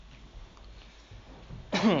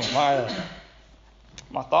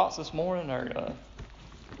My thoughts this morning are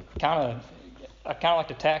I kind of like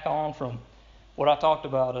to tack on from what I talked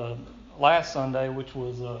about last Sunday, which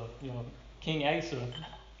was King Asa,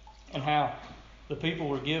 and how the people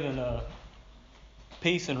were given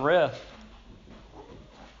peace and rest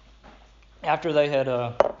after they had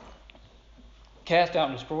cast out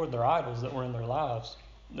and destroyed their idols that were in their lives,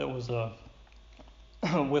 that was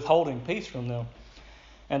withholding peace from them.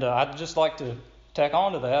 And I'd just like to tack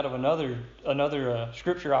on to that of another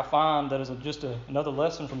scripture I find that is just another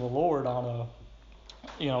lesson from the Lord on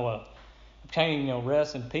obtaining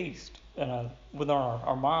rest and peace and within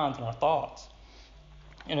our minds and our thoughts.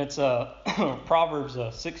 And it's Proverbs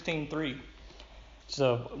 16:3. It's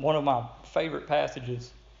one of my favorite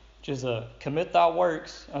passages, which is commit thy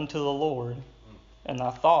works unto the Lord, and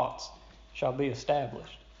thy thoughts shall be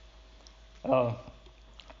established.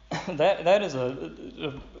 That is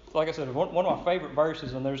like I said, one of my favorite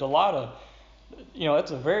verses, and there's a lot of,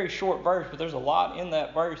 it's a very short verse, but there's a lot in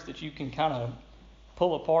that verse that you can kind of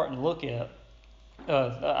pull apart and look at.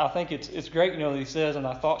 I think it's great, that he says, and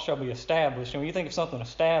thy thoughts shall be established. And when you think of something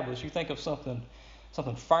established, you think of something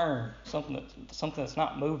firm, something that's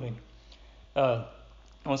not moving.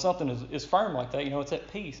 When something is firm like that, it's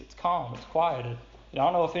at peace, it's calm, it's quieted. I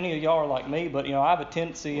don't know if any of y'all are like me, but I have a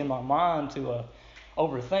tendency in my mind to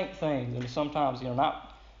overthink things, and sometimes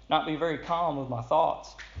not be very calm with my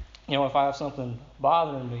thoughts. If I have something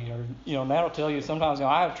bothering me, or Matt will tell you sometimes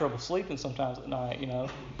I have trouble sleeping sometimes at night.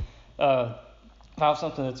 If I have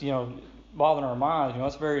something that's bothering our minds,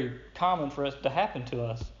 it's very common for us to happen to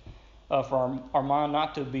us, for our mind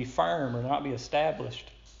not to be firm or not be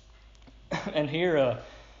established. And here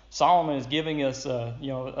Solomon is giving us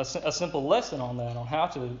a simple lesson on that, on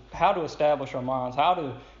how to establish our minds, how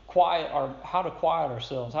to quiet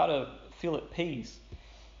ourselves, how to feel at peace.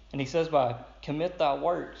 And he says, by commit thy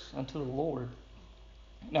works unto the Lord.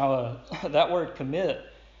 Now that word commit,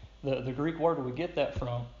 the Greek word we get that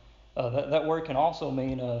from, that word can also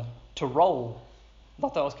mean to roll. I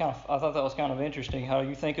thought that was kind of interesting how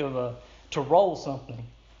you think of to roll something.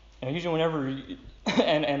 Usually whenever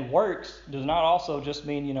and works does not also just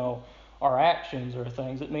mean our actions or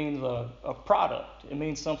things. It means a product. It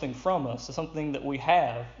means something from us, something that we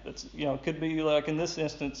have. It's it could be like in this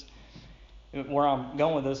instance, where I'm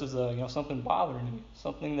going with this is something bothering you,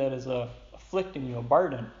 something that is afflicting you, a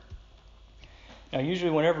burden. Now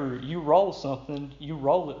usually whenever you roll something, you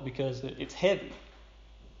roll it because it's heavy.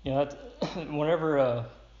 Whenever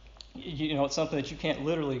it's something that you can't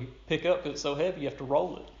literally pick up because it's so heavy, you have to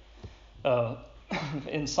roll it.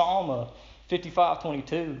 In Psalm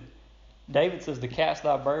 55:22, David says to cast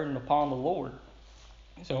thy burden upon the Lord.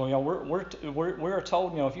 So we're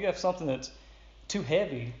told if you have something that's too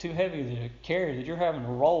heavy to carry, that you're having to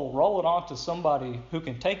roll it onto somebody who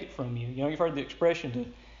can take it from you. You've heard the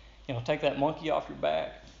expression to take that monkey off your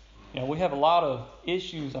back. We have a lot of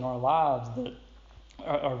issues in our lives that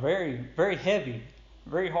are very, very heavy,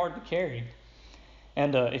 very hard to carry.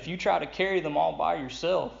 And if you try to carry them all by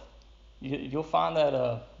yourself, you'll find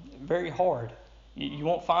that very hard. You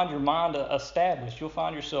won't find your mind established. You'll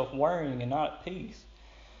find yourself worrying and not at peace.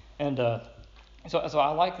 And so I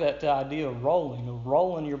like that idea of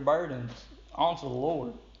rolling your burdens onto the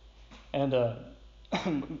Lord. And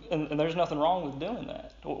and there's nothing wrong with doing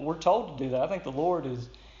that. We're told to do that. I think the Lord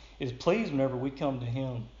is pleased whenever we come to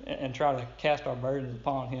Him and try to cast our burdens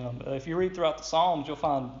upon Him. If you read throughout the Psalms, you'll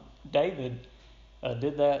find David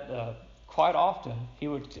did that quite often. He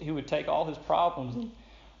would take all his problems and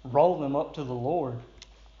roll them up to the Lord,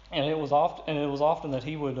 and it was often that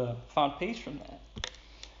he would find peace from that.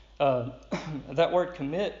 That word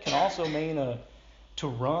commit can also mean to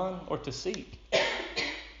run or to seek.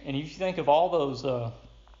 And if you think of all those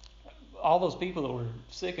people that were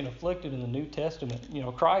sick and afflicted in the New Testament,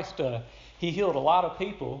 Christ He healed a lot of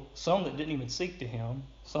people, some that didn't even seek to Him,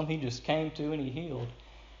 some He just came to and He healed.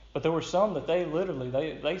 But there were some that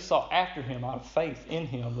they sought after Him out of faith in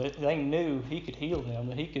Him, that they knew He could heal them,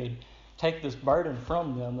 that He could take this burden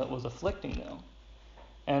from them that was afflicting them.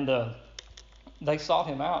 And they sought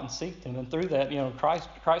Him out and seeked Him, and through that,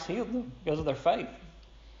 Christ healed them because of their faith.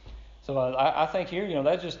 So I think here,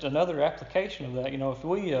 that's just another application of that.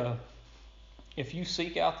 If you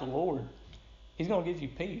seek out the Lord, He's going to give you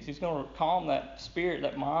peace. He's going to calm that spirit,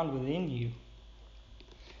 that mind within you.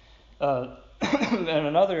 And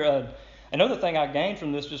another thing I gained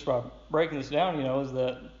from this, just by breaking this down, is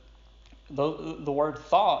that the word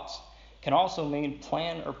thoughts can also mean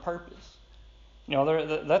plan or purpose.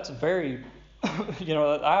 That's very,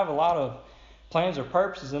 I have a lot of plans or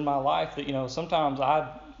purposes in my life that, sometimes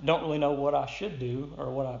I don't really know what I should do or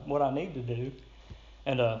what I need to do.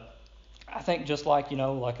 And I think just like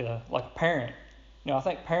like a parent, I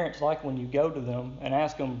think parents like when you go to them and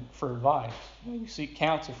ask them for advice. You seek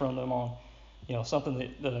counsel from them on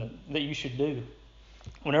something that you should do.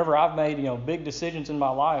 Whenever I've made big decisions in my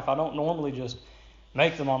life, I don't normally just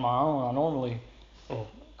make them on my own. I normally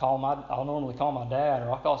I'll normally call my dad,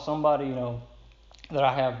 or I'll call somebody that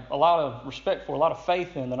I have a lot of respect for, a lot of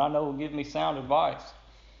faith in, that I know will give me sound advice.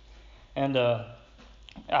 And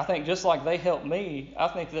I think just like they help me, I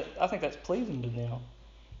think that's pleasing to them.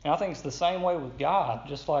 And I think it's the same way with God.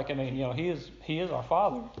 Just like He is our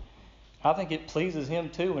Father. I think it pleases Him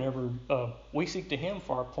too whenever we seek to Him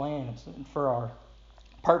for our plans and for our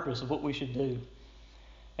purpose of what we should do.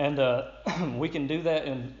 And we can do that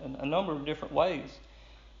in a number of different ways.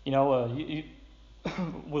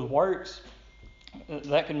 With works,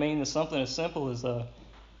 that can mean something as simple as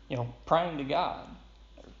praying to God,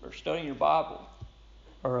 or studying your Bible,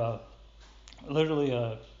 or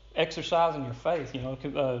literally exercising your faith.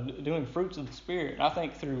 Doing fruits of the Spirit. And I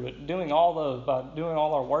think through doing all those, by doing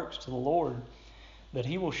all our works to the Lord, that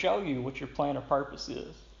He will show you what your plan or purpose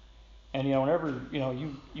is. And whenever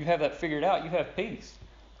you have that figured out, you have peace.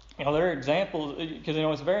 There are examples, because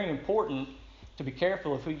it's very important to be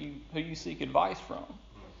careful of who you seek advice from.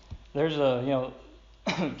 There's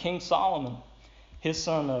King Solomon, his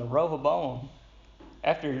son Rehoboam.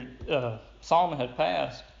 After Solomon had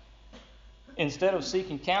passed, instead of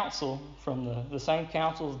seeking counsel from the same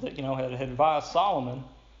counsels that had advised Solomon,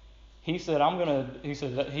 he said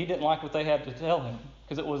that he didn't like what they had to tell him,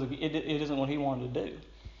 because it isn't what he wanted to do.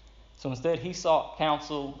 So instead, he sought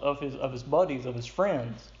counsel of his buddies, of his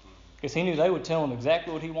friends, because he knew they would tell him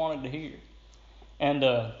exactly what he wanted to hear. And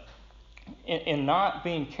in not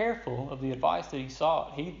being careful of the advice that he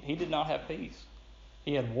sought, he did not have peace.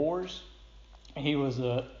 He had wars. He was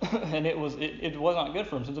and it was not good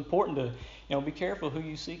for him. So it's important to be careful who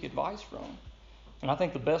you seek advice from. And I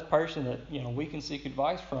think the best person that we can seek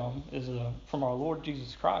advice from is from our Lord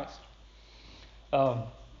Jesus Christ. So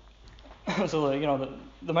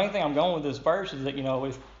the main thing I'm going with this verse is that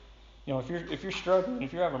if you're struggling,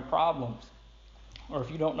 if you're having problems, or if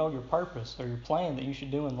you don't know your purpose or your plan that you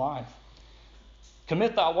should do in life,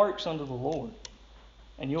 commit thy works unto the Lord,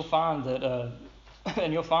 and you'll find that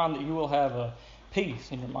you will have a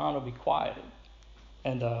peace, and your mind will be quieted.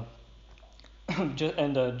 And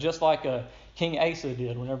just like King Asa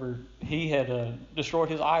did, whenever he had destroyed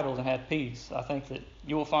his idols and had peace, I think that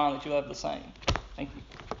you will find that you'll have the same. Thank you.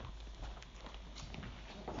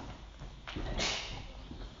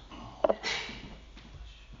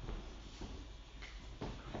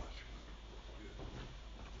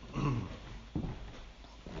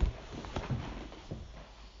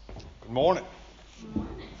 Good morning.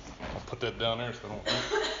 I'll put that down there so I don't.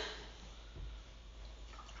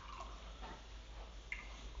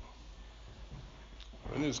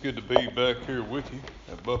 And it's good to be back here with you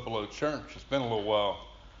at Buffalo Church. It's been a little while.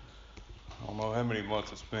 I don't know how many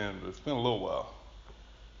months it's been, but it's been a little while.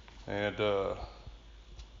 And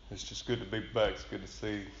it's just good to be back. It's good to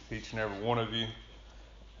see each and every one of you.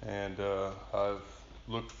 And I've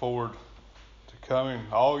looked forward to coming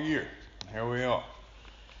all year. Here we are.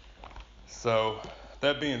 So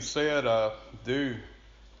that being said, I do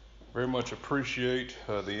very much appreciate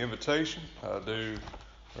the invitation. I do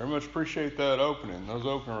very much appreciate that opening, those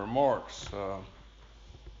opening remarks.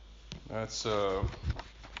 That's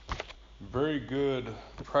very good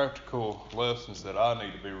practical lessons that I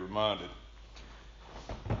need to be reminded.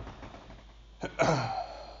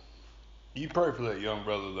 You pray for that young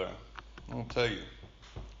brother there. I'm going to tell you,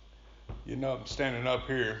 I'm standing up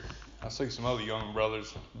here. I see some other young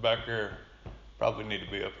brothers back there probably need to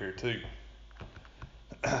be up here too.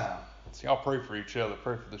 So y'all pray for each other,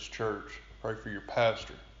 pray for this church, pray for your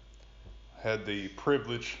pastor. I had the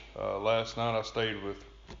privilege last night, I stayed with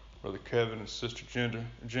Brother Kevin and Sister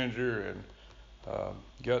Ginger, and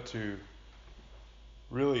got to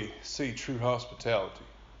really see true hospitality.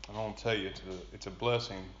 I want to tell you, it's a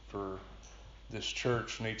blessing for this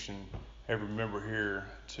church and each and every member here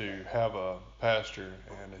to have a pastor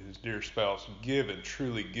and his dear spouse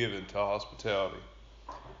truly given to hospitality.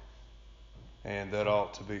 And that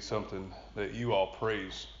ought to be something that you all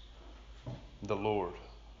praise the Lord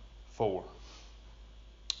for.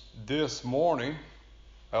 This morning,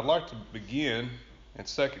 I'd like to begin in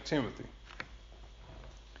 2 Timothy.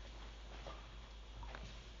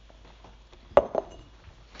 If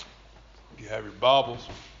you have your Bibles,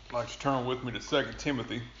 I'd like to turn with me to 2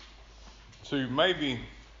 Timothy to maybe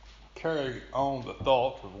carry on the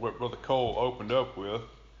thought of what Brother Cole opened up with.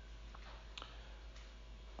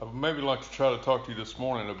 I would maybe like to try to talk to you this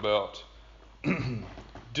morning about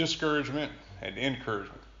discouragement and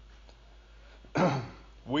encouragement.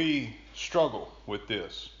 We struggle with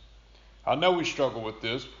this. I know we struggle with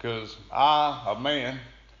this because I, a man,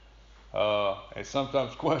 and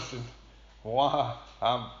sometimes question why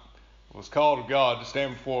I was called of God to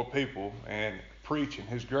stand before people and preach in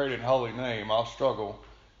His great and holy name. I'll struggle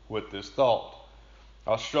with this thought.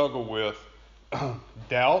 I'll struggle with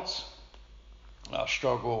doubts. I'll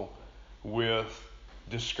struggle with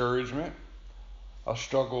discouragement. I'll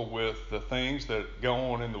struggle with the things that go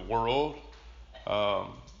on in the world. I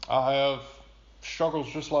have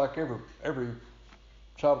struggles just like every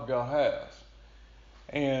child of God has.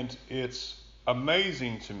 And it's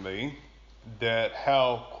amazing to me that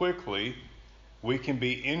how quickly we can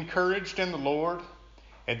be encouraged in the Lord,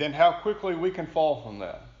 and then how quickly we can fall from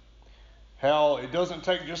that. How it doesn't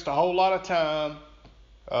take just a whole lot of time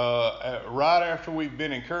right after we've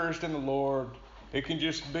been encouraged in the Lord. It can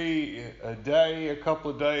just be a day, a couple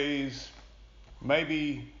of days,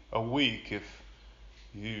 maybe a week if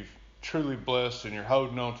you've truly blessed and you're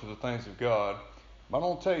holding on to the things of God. But I'm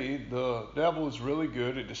going to tell you, the devil is really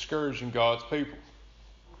good at discouraging God's people.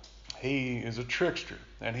 He is a trickster,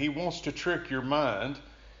 and he wants to trick your mind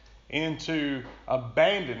into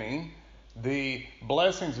abandoning the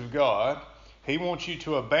blessings of God. He wants you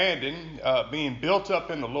to abandon being built up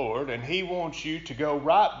in the Lord, and he wants you to go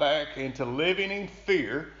right back into living in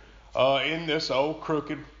fear in this old,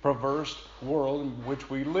 crooked, perverse world in which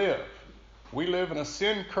we live. We live in a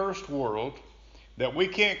sin-cursed world that we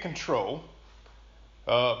can't control,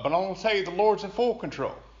 but I'm going to tell you, the Lord's in full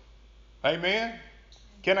control. Amen?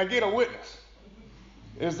 Can I get a witness?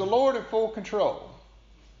 Is the Lord in full control?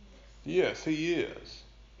 Yes, He is.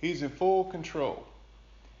 He's in full control.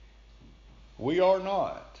 We are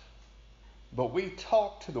not. But we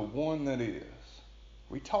talk to the one that is.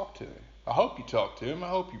 We talk to Him. I hope you talk to Him. I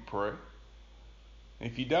hope you pray.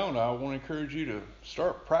 If you don't, I want to encourage you to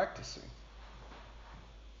start practicing.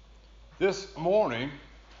 This morning,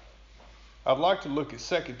 I'd like to look at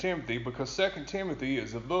 2 Timothy because 2 Timothy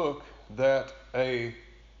is a book that a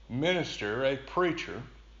minister, a preacher,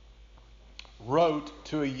 wrote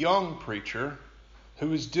to a young preacher who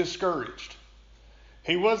was discouraged.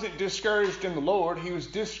 He wasn't discouraged in the Lord, he was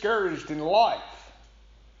discouraged in life.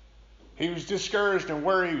 He was discouraged in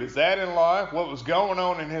where he was at in life, what was going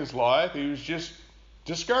on in his life. He was just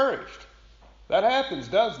discouraged. That happens,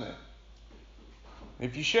 doesn't it?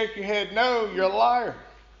 If you shake your head no, you're a liar.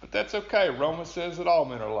 But that's okay. Romans says that all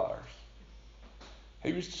men are liars.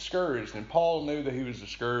 He was discouraged, and Paul knew that he was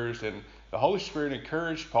discouraged, and the Holy Spirit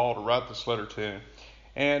encouraged Paul to write this letter to him.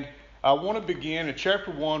 And I want to begin in chapter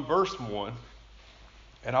 1, verse 1,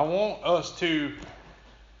 and I want us to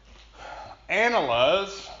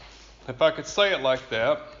analyze, if I could say it like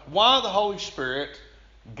that, why the Holy Spirit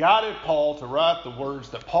guided Paul to write the words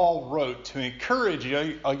that Paul wrote to encourage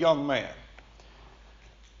a young man.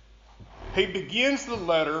 He begins the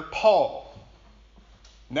letter, Paul,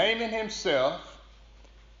 naming himself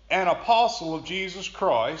an apostle of Jesus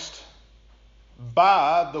Christ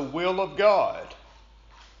by the will of God,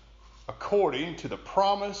 according to the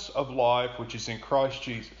promise of life which is in Christ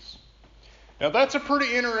Jesus. Now that's a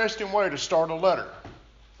pretty interesting way to start a letter.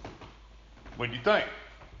 What do you think?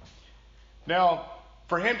 Now,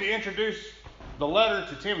 for him to introduce the letter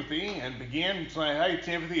to Timothy and begin saying, hey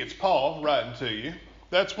Timothy, it's Paul writing to you,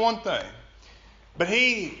 that's one thing. But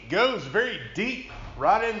he goes very deep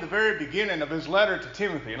right in the very beginning of his letter to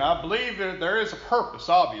Timothy. And I believe that there is a purpose,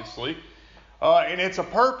 obviously. And it's a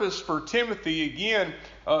purpose for Timothy, again,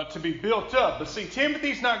 to be built up. But see,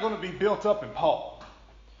 Timothy's not going to be built up in Paul.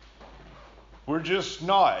 We're just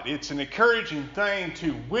not. It's an encouraging thing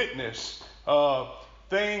to witness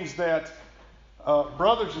things that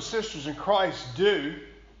brothers and sisters in Christ do,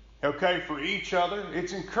 okay, for each other.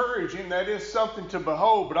 It's encouraging. That is something to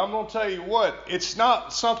behold. But I'm going to tell you what, it's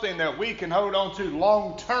not something that we can hold on to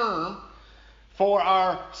long term for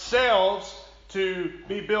ourselves to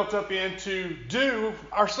be built up in to do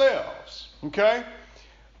ourselves. Okay?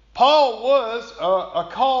 Paul was a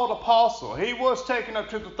called apostle. He was taken up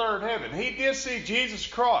to the third heaven. He did see Jesus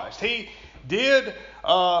Christ. He did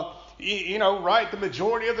write the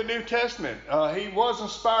majority of the New Testament. He was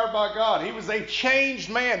inspired by God. He was a changed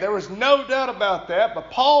man. There was no doubt about that.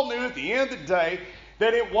 But Paul knew at the end of the day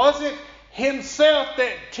that it wasn't himself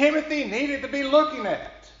that Timothy needed to be looking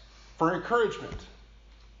at for encouragement.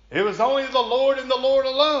 It was only the Lord and the Lord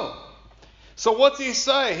alone. So what's he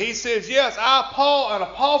say? He says, yes, I, Paul, an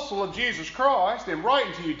apostle of Jesus Christ, am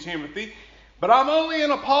writing to you, Timothy, but I'm only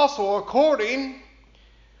an apostle according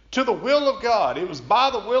to the will of God. It was by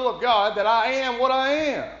the will of God that I am what I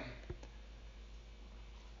am.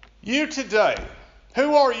 You today,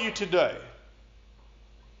 who are you today?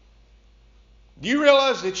 Do you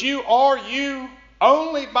realize that you are you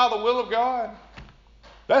only by the will of God?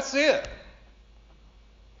 That's it.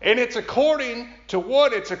 And it's according to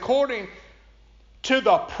what? It's according to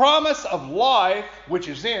the promise of life which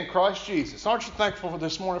is in Christ Jesus. Aren't you thankful for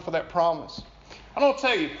this morning for that promise? I'm going to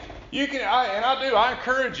tell you, I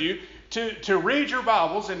encourage you to read your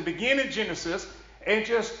Bibles and begin in Genesis and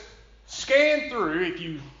just scan through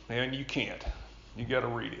and you can't. You got to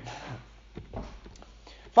read it.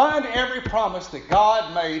 Find every promise that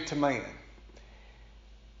God made to man.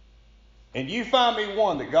 And you find me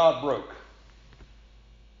one that God broke.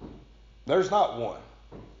 There's not one.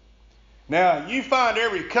 Now, you find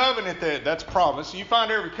every covenant that's promised. You find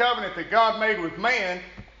every covenant that God made with man.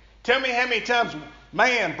 Tell me how many times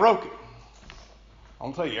man broke it.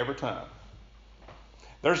 I'll tell you every time.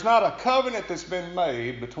 There's not a covenant that's been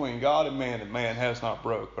made between God and man has not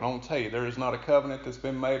broke. But I'm going to tell you, there is not a covenant that's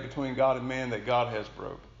been made between God and man that God has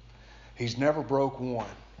broke. He's never broke one.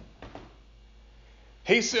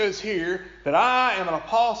 He says here that I am an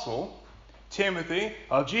apostle, Timothy,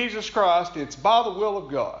 of Jesus Christ. It's by the will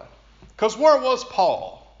of God. Because where was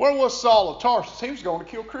Paul? Where was Saul of Tarsus? He was going to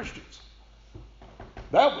kill Christians.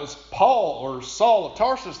 That was Paul or Saul of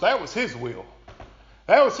Tarsus. That was his will.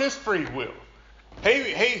 That was his free will.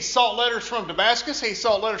 He sought letters from Damascus. He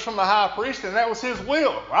sought letters from the high priest, and that was his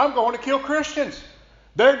will. I'm going to kill Christians.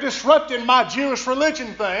 They're disrupting my Jewish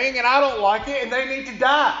religion thing, and I don't like it, and they need to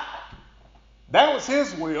die. That was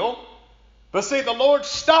his will. But see, the Lord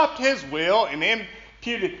stopped his will and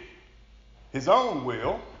imputed his own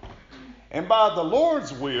will. And by the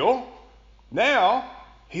Lord's will, now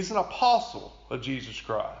he's an apostle of Jesus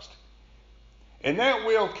Christ. And that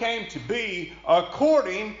will came to be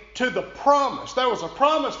according to the promise. There was a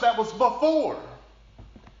promise that was before.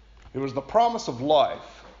 It was the promise of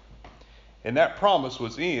life. And that promise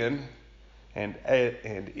was in and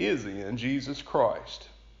is in Jesus Christ.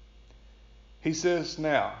 He says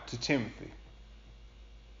now to Timothy,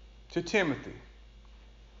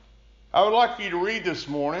 I would like for you to read this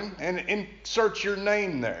morning and insert your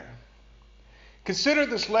name there. Consider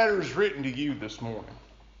this letter is written to you this morning.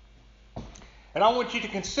 And I want you to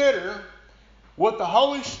consider what the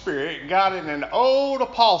Holy Spirit got in an old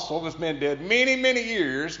apostle that's been dead many, many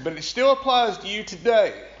years, but it still applies to you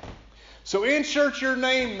today. So insert your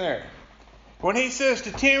name there. When he says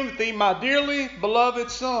to Timothy, my dearly beloved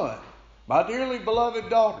son, my dearly beloved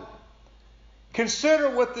daughter, consider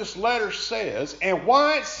what this letter says and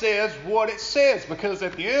why it says what it says. Because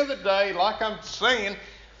at the end of the day, like I'm saying,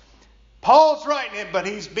 Paul's writing it, but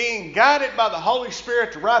he's being guided by the Holy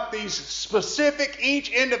Spirit to write these specific,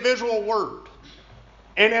 each individual word.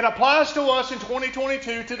 And it applies to us in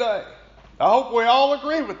 2022 today. I hope we all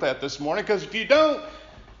agree with that this morning, because if you don't,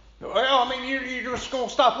 you're just going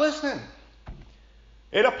to stop listening.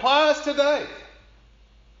 It applies today.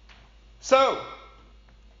 So,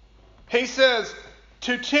 he says,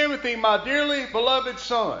 to Timothy, my dearly beloved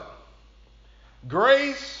son,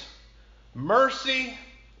 grace, mercy,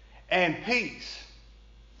 and peace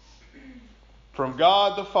from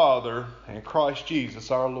God the Father and Christ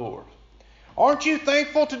Jesus our Lord. Aren't you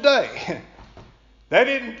thankful today that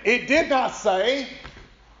it did not say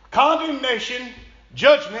condemnation,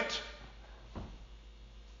 judgment,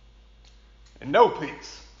 and no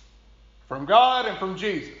peace from God and from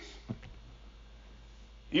Jesus?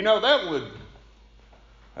 You know,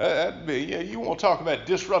 that'd be, you want to talk about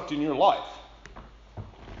disrupting your life.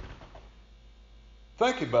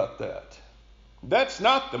 Think about that. That's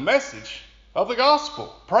not the message of the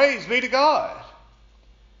gospel. Praise be to God.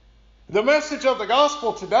 The message of the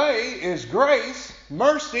gospel today is grace,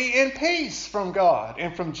 mercy, and peace from God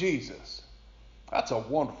and from Jesus. That's a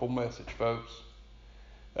wonderful message, folks.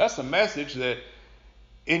 That's a message that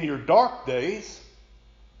in your dark days,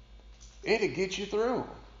 it'll get you through.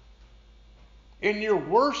 In your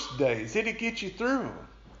worst days, it'll get you through.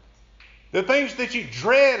 The things that you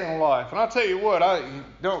dread in life. And I'll tell you what,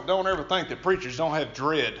 don't ever think that preachers don't have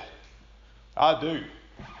dread. I do.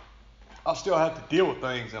 I still have to deal with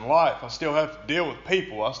things in life. I still have to deal with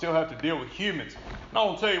people. I still have to deal with humans. And I'm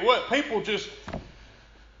going to tell you what, people just,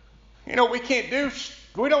 we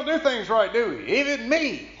don't do things right, do we? Even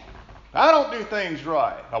me. I don't do things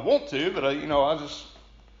right. I want to, but I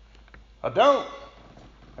don't.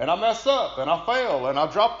 And I mess up, and I fail, and I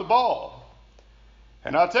drop the ball.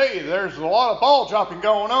 And I tell you, there's a lot of ball dropping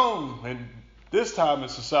going on in this time in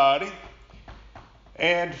society.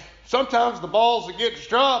 And sometimes the balls that get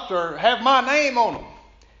dropped have my name on them.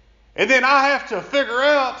 And then I have to figure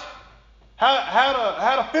out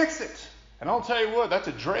how to fix it. And I'll tell you what, that's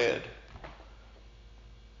a dread.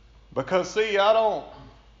 Because see, I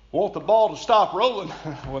want the ball to stop rolling.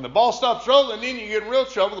 When the ball stops rolling, then you get in real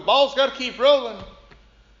trouble. The ball's got to keep rolling.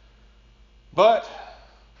 But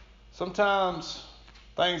sometimes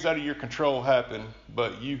things out of your control happen,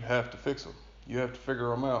 but you have to fix them. You have to figure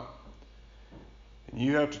them out. And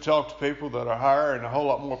you have to talk to people that are higher and a whole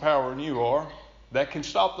lot more power than you are that can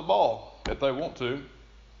stop the ball if they want to.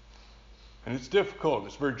 And it's difficult.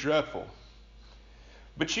 It's very dreadful.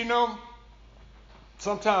 But you know,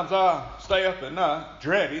 sometimes I stay up at night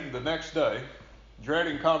dreading the next day,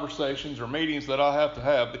 dreading conversations or meetings that I have to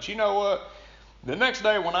have. But you know what? The next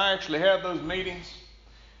day when I actually have those meetings,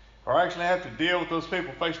 or I actually have to deal with those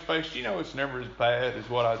people face to face, you know it's never as bad as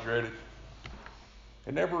what I dreaded.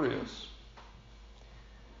 It never is.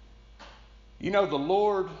 You know, the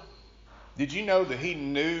Lord, did you know that He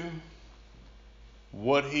knew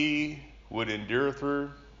what He would endure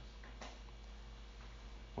through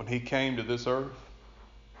when He came to this earth?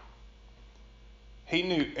 He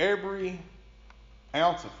knew every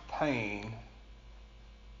ounce of pain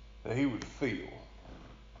that He would feel.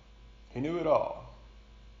 He knew it all.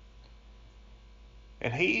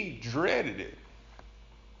 And He dreaded it.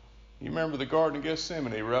 You remember the Garden of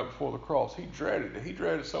Gethsemane right before the cross. He dreaded it. He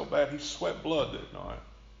dreaded it so bad he sweat blood that night.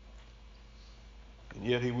 And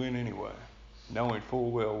yet He went anyway, knowing full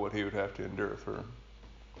well what He would have to endure through.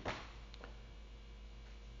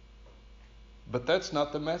 But that's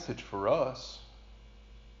not the message for us.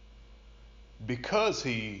 Because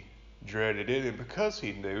He dreaded it, and because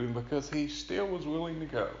He knew, and because He still was willing to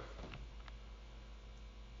go,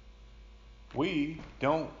 we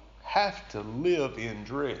don't have to live in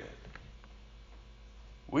dread.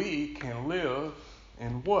 We can live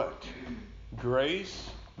in what? Grace,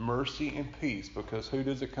 mercy, and peace. Because who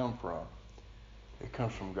does it come from? It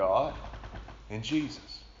comes from God and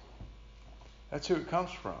Jesus. That's who it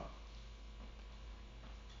comes from.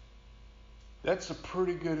 That's a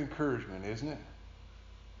pretty good encouragement, isn't it?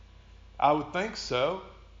 I would think so.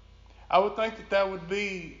 I would think that that would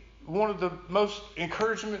be one of the most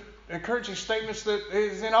encouraging statements that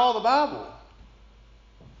is in all the Bible.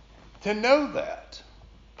 To know that.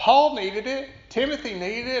 Paul needed it. Timothy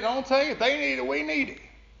needed it. I don't tell you, if they need it, we need it.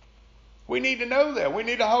 We need to know that. We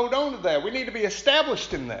need to hold on to that. We need to be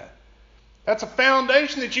established in that. That's a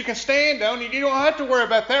foundation that you can stand on, and you don't have to worry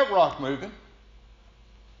about that rock moving.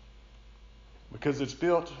 Because it's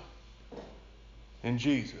built in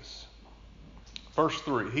Jesus. Verse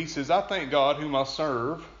 3, he says, I thank God whom I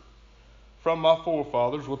serve from my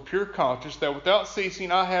forefathers with pure conscience, that without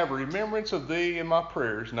ceasing I have remembrance of thee in my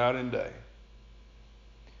prayers night and day.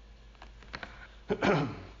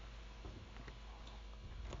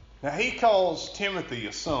 Now he calls Timothy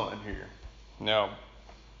a son here. Now,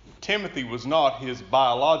 Timothy was not his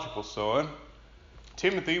biological son.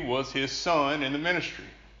 Timothy was his son in the ministry.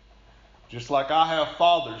 Just like I have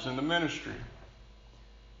fathers in the ministry.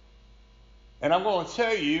 And I'm going to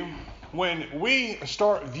tell you, when we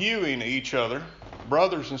start viewing each other,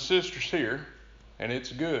 brothers and sisters here, and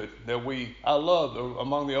it's good that I love,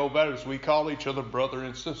 among the old Baptists, we call each other brother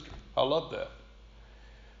and sister. I love that.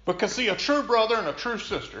 Because see, a true brother and a true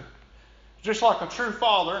sister, just like a true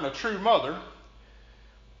father and a true mother,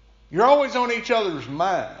 you're always on each other's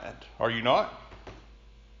mind, are you not?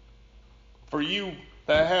 For you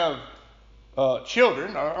that have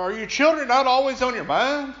children, are your children not always on your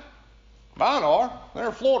mind? Mine are. They're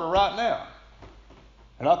in Florida right now.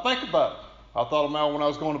 And I think about it. I thought about it when I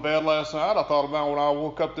was going to bed last night. I thought about it when I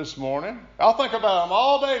woke up this morning. I'll think about them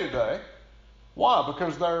all day today. Why?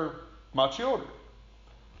 Because they're my children.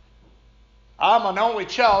 I'm an only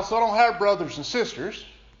child, so I don't have brothers and sisters.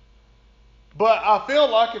 But I feel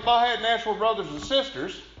like if I had natural brothers and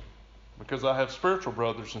sisters, because I have spiritual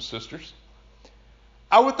brothers and sisters,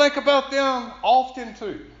 I would think about them often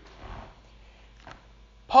too.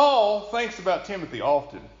 Paul thinks about Timothy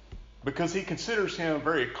often because he considers him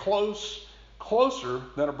very closer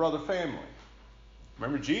than a brother family.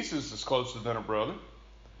 Remember, Jesus is closer than a brother.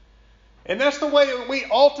 And that's the way we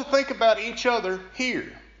ought to think about each other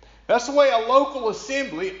here. That's the way a local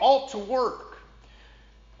assembly ought to work.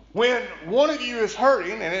 When one of you is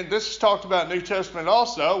hurting, and this is talked about in the New Testament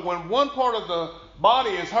also, when one part of the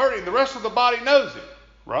body is hurting, the rest of the body knows it,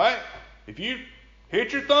 right? If you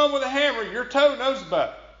hit your thumb with a hammer, your toe knows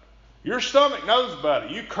about it. Your stomach knows about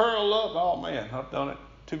it. You curl up. Oh man, I've done it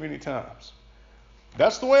too many times.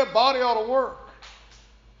 That's the way a body ought to work.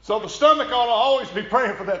 So the stomach ought to always be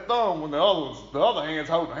praying for that thumb when the other hand's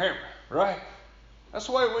holding the hammer, right? That's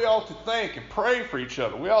the way we ought to think and pray for each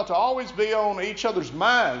other. We ought to always be on each other's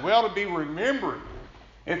minds. We ought to be remembering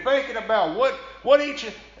and thinking about what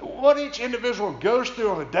each individual goes through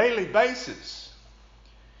on a daily basis.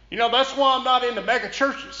 That's why I'm not into mega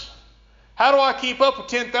churches. How do I keep up with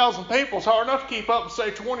 10,000 people? It's hard enough to keep up with,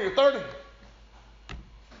 say, 20 or 30.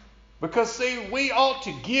 Because, see, we ought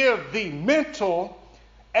to give the mental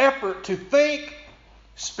effort to think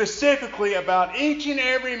specifically about each and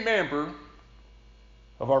every member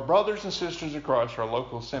of our brothers and sisters in Christ, our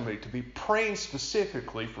local assembly, to be praying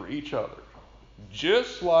specifically for each other.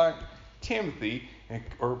 Just like Timothy,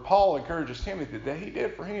 or Paul encourages Timothy that he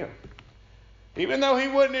did for him. Even though he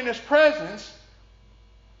wasn't in his presence,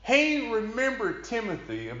 he remembered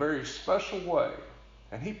Timothy a very special way.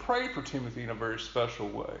 And he prayed for Timothy in a very special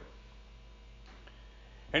way.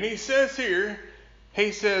 And he says here,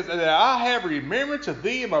 he says that I have remembrance of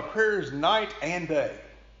thee in my prayers night and day.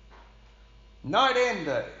 Night and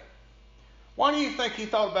day. Why do you think he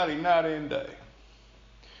thought about him night and day?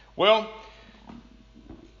 Well,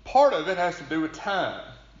 part of it has to do with time.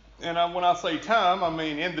 And when I say time, I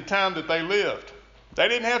mean in the time that they lived. They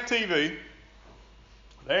didn't have TV.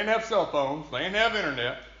 They didn't have cell phones. They didn't have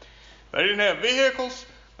internet. They didn't have vehicles.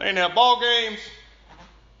 They didn't have ball games.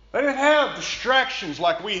 They didn't have distractions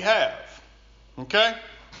like we have. Okay?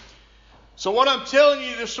 So what I'm telling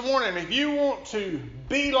you this morning, if you want to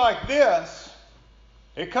be like this,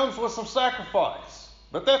 it comes with some sacrifice.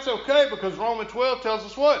 But that's okay, because Romans 12 tells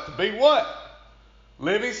us what? To be what?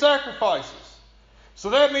 Living sacrifices. So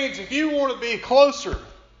that means if you want to be closer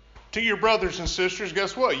to your brothers and sisters,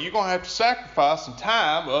 guess what? You're going to have to sacrifice some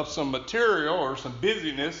time of some material or some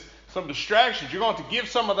busyness, some distractions. You're going to have to give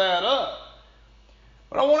some of that up.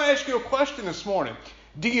 But I want to ask you a question this morning.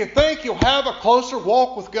 Do you think you'll have a closer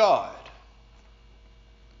walk with God?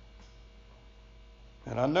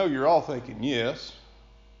 And I know you're all thinking yes.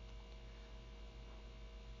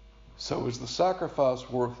 So is the sacrifice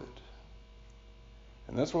worth it?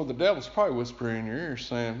 And that's what the devil's probably whispering in your ear,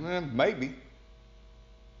 saying, maybe.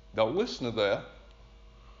 Don't listen to that.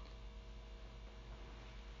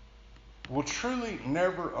 We'll truly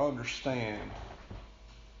never understand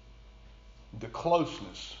the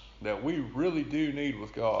closeness that we really do need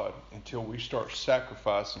with God until we start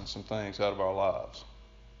sacrificing some things out of our lives.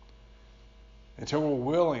 Until we're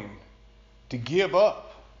willing to give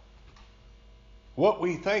up what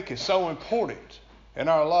we think is so important in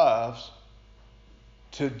our lives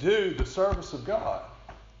to do the service of God.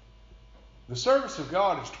 The service of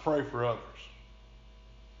God is to pray for others.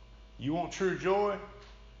 You want true joy?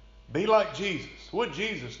 Be like Jesus. What did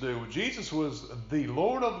Jesus do? Well, Jesus was the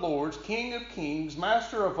Lord of Lords, King of Kings,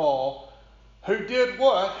 Master of all, who did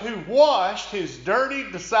what? Who washed his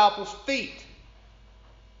dirty disciples' feet.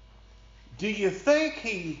 Do you think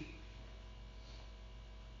he...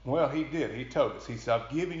 Well, he did. He told us. He said, I've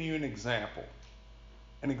given you an example.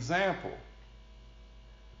 An example.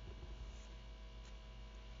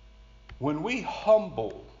 When we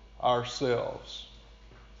humble ourselves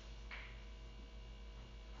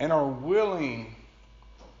and are willing,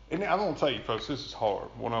 and I'm going to tell you folks, this is hard.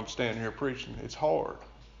 When I'm standing here preaching, it's hard.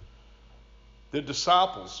 The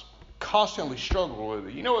disciples constantly struggle with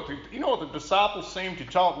it. You know what the disciples seem to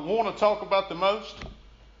want to talk about the most?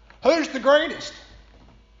 Who's the greatest?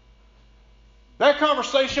 That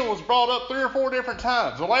conversation was brought up 3 or 4 different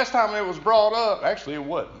times. The last time it was brought up, actually it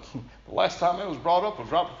wasn't. The last time it was brought up was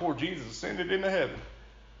right before Jesus ascended into heaven.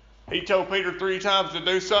 He told Peter 3 times to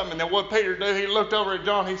do something, and then what Peter do? He looked over at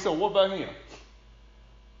John, he said, what about him?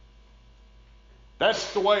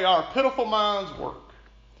 That's the way our pitiful minds work.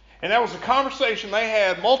 And that was a conversation they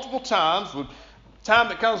had multiple times. The time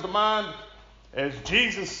that comes to mind as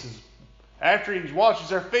Jesus is, after he washes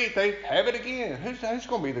their feet, they have it again. Who's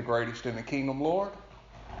going to be the greatest in the kingdom, Lord?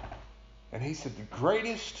 And he said, the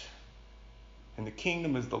greatest in the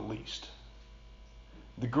kingdom is the least.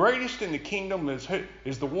 The greatest in the kingdom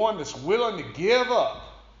is the one that's willing to give up,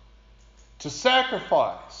 to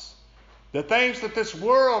sacrifice. The things that this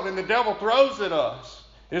world and the devil throws at us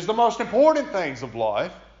is the most important things of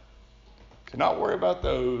life. To not worry about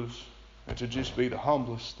those, and to just be the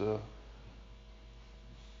humblest, the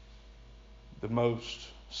most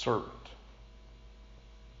servant.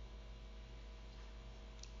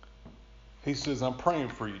 He says, I'm praying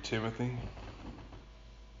for you, Timothy.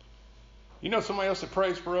 You know somebody else that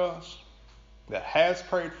prays for us? That has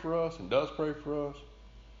prayed for us and does pray for us?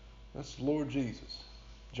 That's the Lord Jesus.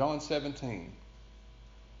 John 17.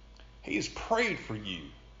 He has prayed for you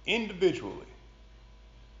individually.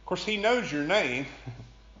 Of course, he knows your name.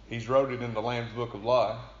 He's wrote it in the Lamb's Book of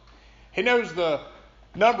Life. He knows the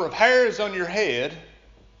number of hairs on your head.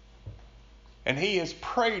 And he has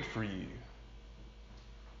prayed for you.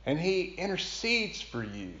 And he intercedes for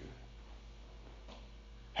you.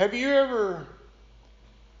 Have you ever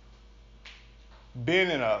been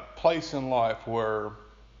in a place in life where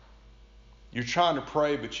you're trying to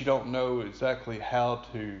pray, but you don't know exactly how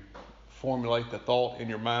to formulate the thought in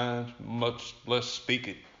your mind, much less speak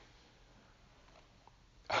it.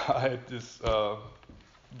 I had this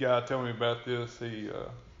guy tell me about this.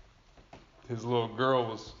 His little girl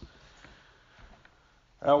was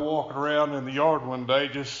out walking around in the yard one day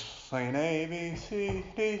just saying A, B, C,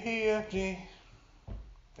 D, E, F, G,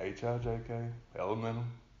 H, I, J, K, L, M, N,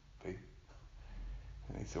 P.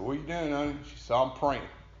 And he said, "What are you doing, honey?" She said, "I'm praying."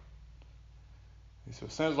 He said,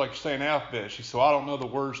 "It sounds like you're saying alphabet." She said, "I don't know the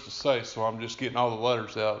words to say, so I'm just getting all the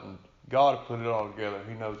letters out, and God put it all together.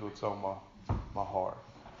 He knows what's on my heart."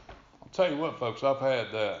 I'll tell you what, folks, I've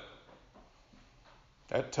had that.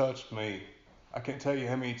 That touched me. I can't tell you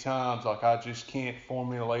how many times I just can't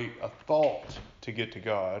formulate a thought to get to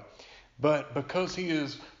God. But because He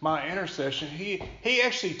is my intercession, He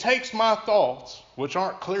actually takes my thoughts, which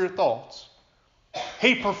aren't clear thoughts.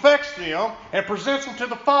 He perfects them and presents them to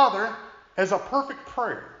the Father as a perfect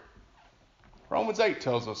prayer. Romans 8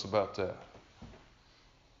 tells us about that.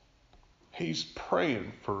 He's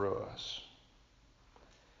praying for us.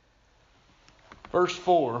 Verse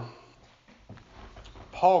 4,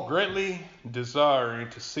 Paul, greatly desiring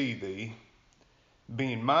to see thee,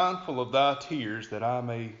 being mindful of thy tears, that I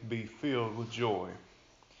may be filled with joy.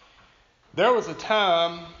 There was a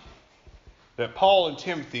time that Paul and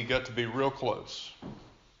Timothy got to be real close.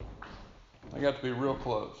 They got to be real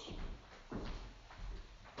close.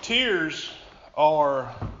 Tears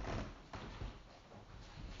are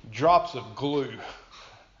drops of glue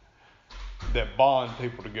that bond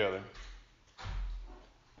people together.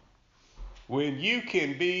 When you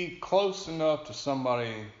can be close enough to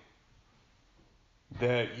somebody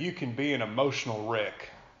that you can be an emotional wreck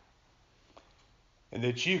and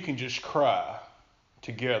that you can just cry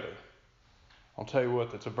together, I'll tell you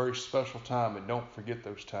what, that's a very special time, and don't forget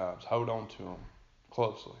those times. Hold on to them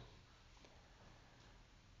closely.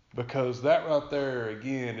 Because that right there,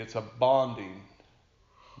 again, it's a bonding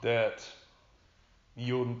that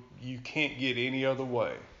you can't get any other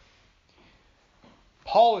way.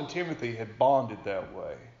 Paul and Timothy had bonded that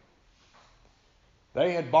way.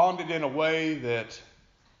 They had bonded in a way that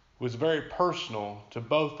was very personal to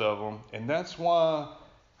both of them, and that's why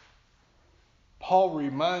Paul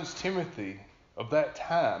reminds Timothy of that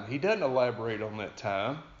time. He doesn't elaborate on that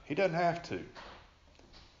time. He doesn't have to.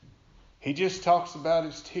 He just talks about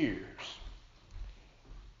his tears.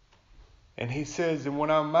 And he says, "And when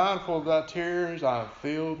I'm mindful of thy tears, I am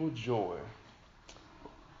filled with joy."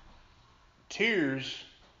 Tears,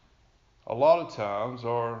 a lot of times,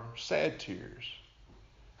 are sad tears.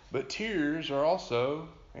 But tears are also,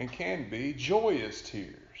 and can be, joyous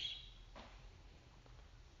tears.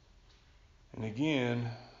 And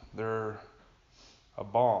again, they're a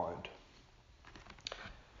bond.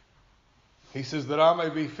 He says, "That I may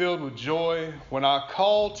be filled with joy when I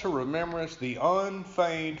call to remembrance the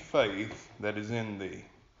unfeigned faith that is in thee."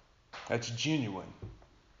 That's genuine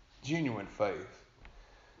faith.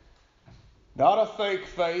 Not a fake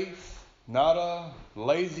faith, not a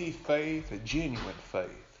lazy faith, a genuine faith.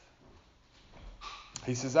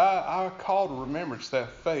 He says, I call to remembrance that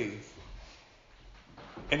faith.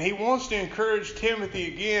 And he wants to encourage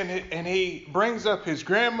Timothy again, and he brings up his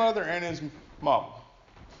grandmother and his mama.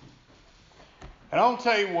 And I'll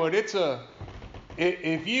tell you what,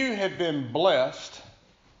 if you have been blessed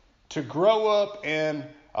to grow up in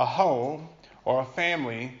a home or a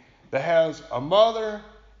family that has a mother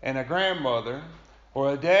and a grandmother,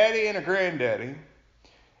 or a daddy and a granddaddy,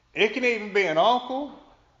 it can even be an uncle,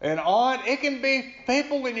 an aunt, it can be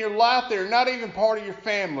people in your life that are not even part of your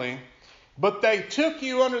family, but they took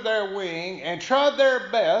you under their wing and tried their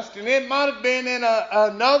best, and it might have been in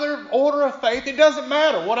another order of faith. It doesn't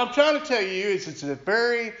matter. What I'm trying to tell you is it's a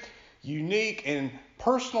very unique and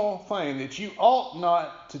personal thing that you ought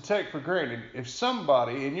not to take for granted if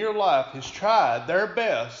somebody in your life has tried their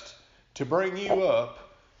best to bring you up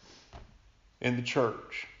in the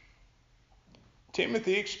church.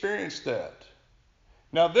 Timothy experienced that.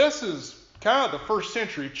 Now this is kind of the first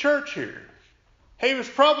century church here. He was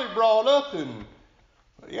probably brought up in,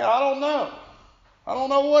 I don't know. I don't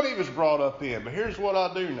know what he was brought up in, but here's what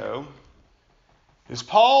I do know. Is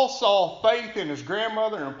Paul saw faith in his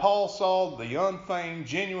grandmother, and Paul saw the unfeigned,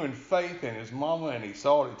 genuine faith in his mama, and he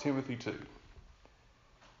saw it in Timothy too.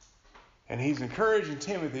 And he's encouraging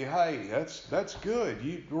Timothy, hey, that's good.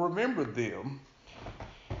 You remember them.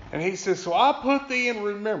 And he says, so I put thee in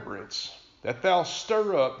remembrance that thou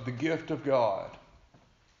stir up the gift of God.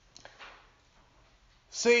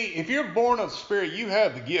 See, if you're born of the Spirit, you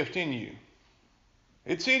have the gift in you.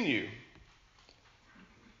 It's in you.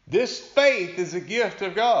 This faith is a gift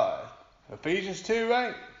of God. Ephesians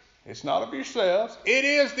 2:8. It's not of yourselves. It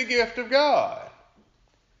is the gift of God.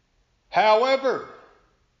 However,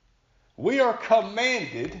 we are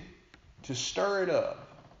commanded to stir it up.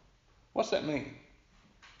 What's that mean?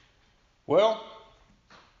 Well,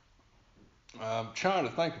 I'm trying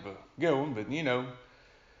to think of a good one, but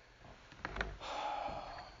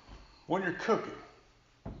when you're cooking,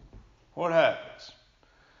 what happens?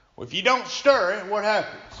 Well, if you don't stir it, what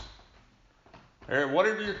happens?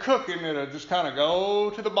 Whatever you're cooking, it'll just kind of go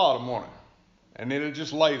to the bottom on it, and it'll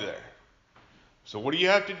just lay there. So what do you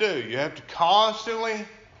have to do? You have to constantly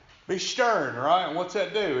be stirring, right? And what's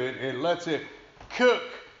that do? It lets it cook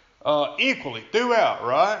equally throughout,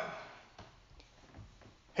 right?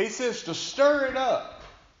 He says to stir it up.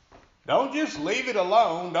 Don't just leave it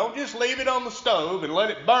alone. Don't just leave it on the stove and let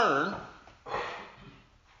it burn.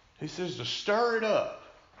 He says to stir it up.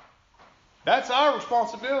 That's our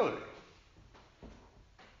responsibility.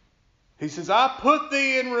 He says, I put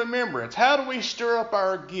thee in remembrance. How do we stir up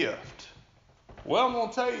our gift? Well, I'm going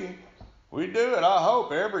to tell you, we do it, I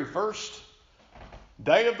hope, every first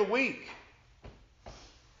day of the week.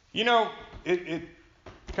 It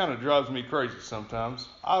kind of drives me crazy sometimes.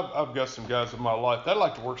 I've got some guys in my life that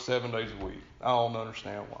like to work 7 days a week. I don't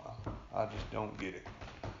understand why. I just don't get it.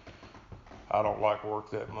 I don't like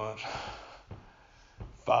work that much.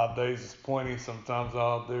 5 days is plenty. Sometimes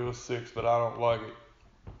I'll do a 6, but I don't like it.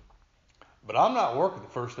 But I'm not working the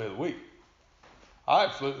first day of the week. I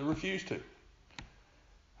absolutely refuse to.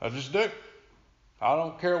 I just do. I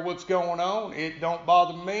don't care what's going on. It don't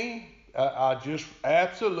bother me. I just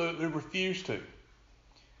absolutely refuse to.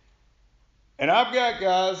 And I've got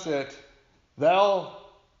guys that they'll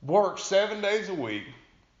work 7 days a week,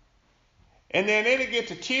 and then it'll get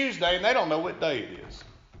to Tuesday and they don't know what day it is.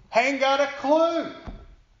 Ain't got a clue.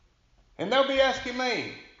 And they'll be asking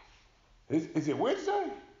me, is it Wednesday?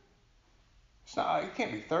 It's not. It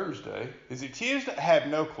can't be Thursday. Is it Tuesday? I have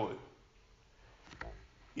no clue.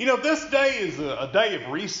 This day is a day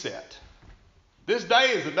of reset. This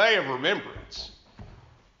day is a day of remembrance.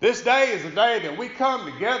 This day is a day that we come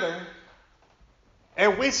together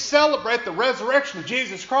and we celebrate the resurrection of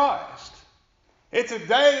Jesus Christ. It's a day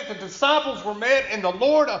that the disciples were met and the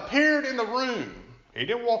Lord appeared in the room. He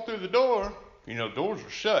didn't walk through the door. Doors are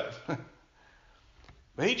shut.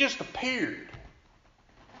 But he just appeared.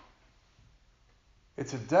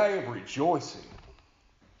 It's a day of rejoicing.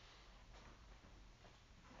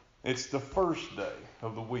 It's the first day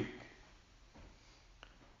of the week.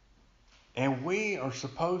 And we are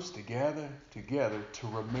supposed to gather together to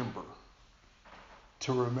remember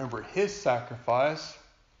his sacrifice,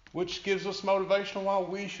 which gives us motivation on why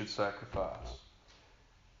we should sacrifice.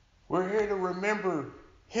 We're here to remember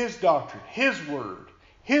his doctrine, his word,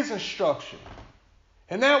 his instruction.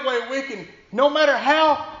 And that way we can, no matter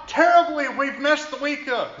how terribly we've messed the week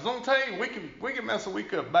up, because I'm telling you, we can mess the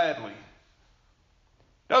week up badly.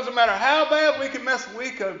 Doesn't matter how bad we can mess the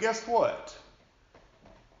week up, guess what?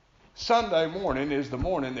 Sunday morning is the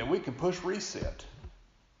morning that we can push reset.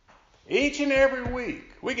 Each and every week.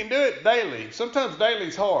 We can do it daily. Sometimes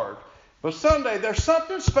daily's hard. But Sunday, there's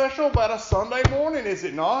something special about a Sunday morning, is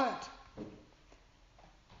it not?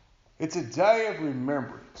 It's a day of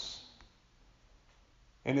remembrance.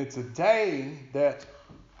 And it's a day that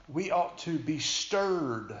we ought to be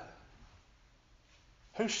stirred.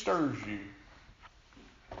 Who stirs you?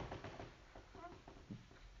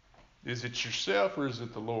 Is it yourself or is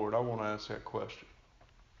it the Lord? I want to ask that question.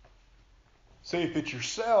 See, if it's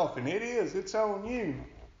yourself, and it is, it's on you.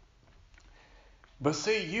 But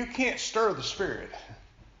see, you can't stir the Spirit.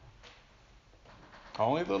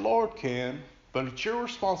 Only the Lord can. But it's your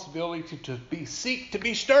responsibility to seek to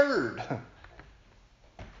be stirred.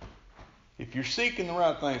 If you're seeking the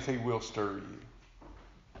right things, he will stir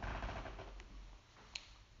you.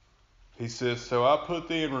 He says, so I put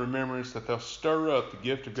thee in remembrance that thou stir up the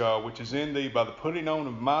gift of God, which is in thee by the putting on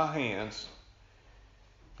of my hands.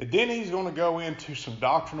 And then he's going to go into some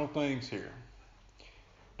doctrinal things here.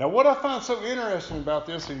 Now, what I find so interesting about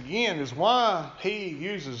this, again, is why he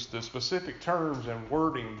uses the specific terms and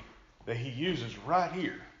wording that he uses right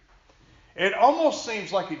here. It almost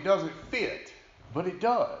seems like it doesn't fit, but it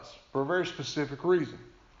does, for a very specific reason.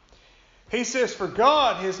 He says, for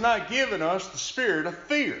God has not given us the spirit of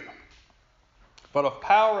fear, but of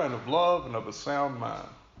power and of love and of a sound mind.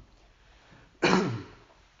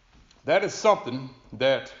 That is something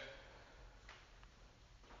that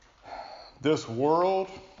this world,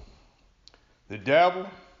 the devil,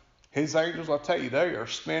 his angels, I tell you, they are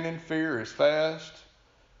spinning fear as fast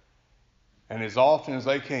and as often as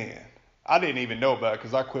they can. I didn't even know about it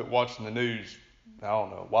because I quit watching the news, I don't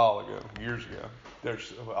know, a while ago, years ago.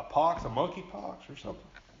 There's a pox, a monkey pox or something.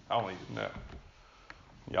 I don't even know.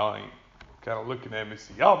 Y'all ain't kind of looking at me and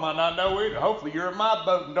say, y'all might not know either. Hopefully you're in my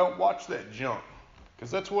boat and don't watch that junk.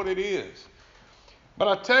 Because that's what it is. But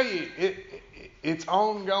I tell you, it's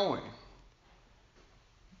ongoing.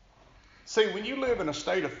 See, when you live in a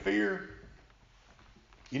state of fear,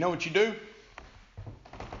 you know what you do?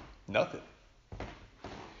 Nothing.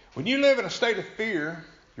 When you live in a state of fear,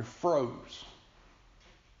 you're froze.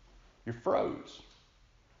 You're froze.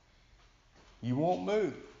 You won't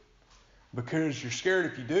move. Because you're scared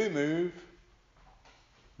if you do move,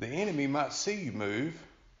 the enemy might see you move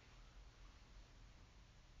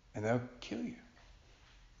and they'll kill you.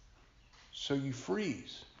 So you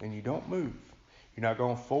freeze and you don't move. You're not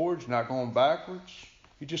going forwards, you're not going backwards.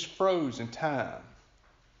 You just froze in time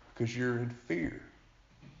because you're in fear.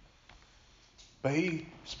 But he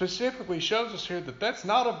specifically shows us here that that's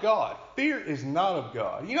not of God. Fear is not of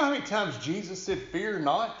God. You know how many times Jesus said, fear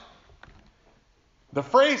not? The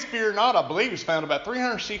phrase fear not, I believe, is found about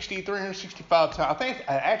 365 times. I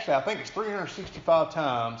think it's 365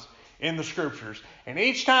 times in the Scriptures. And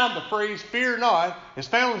each time the phrase fear not is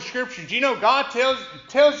found in the Scriptures, you know God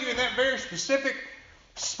tells you in that very specific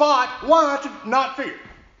spot why to not fear.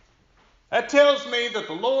 That tells me that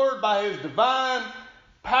the Lord, by His divine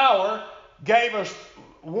power, gave us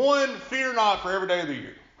one fear not for every day of the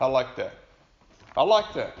year. I like that. I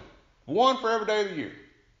like that. One for every day of the year.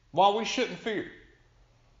 Why we shouldn't fear.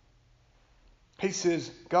 He says,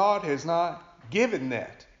 God has not given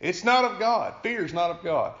that. It's not of God. Fear is not of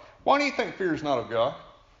God. Why do you think fear is not of God?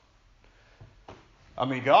 I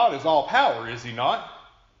mean, God is all power, is He not?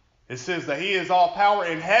 It says that He is all power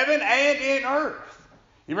in heaven and in earth.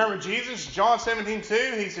 You remember Jesus, John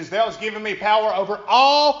 17:2, He says, Thou hast given me power over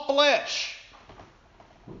all flesh.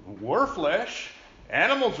 We're flesh.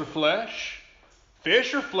 Animals are flesh.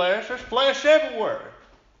 Fish are flesh. There's flesh everywhere.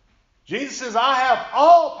 Jesus says, I have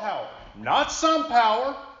all power. Not some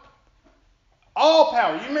power. All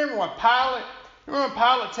power. You remember when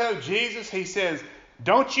Pilate told Jesus, he says,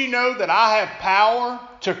 don't you know that I have power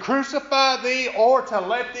to crucify thee or to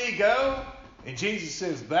let thee go? And Jesus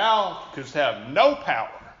says, thou couldst have no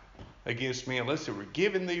power against me unless it were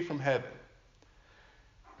given thee from heaven.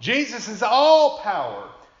 Jesus is all power.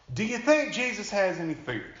 Do you think Jesus has any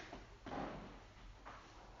fear?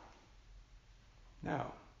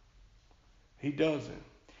 No. He doesn't.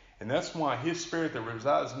 And that's why His Spirit that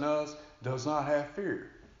resides in us does not have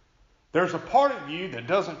fear. There's a part of you that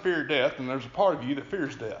doesn't fear death, and there's a part of you that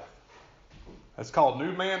fears death. That's called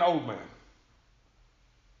new man, old man.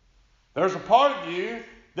 There's a part of you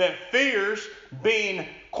that fears being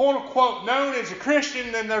quote-unquote known as a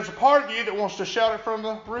Christian, and there's a part of you that wants to shout it from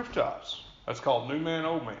the rooftops. That's called new man,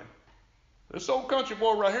 old man. This old country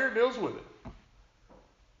boy right here deals with it.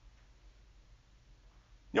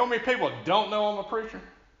 You know how many people don't know I'm a preacher?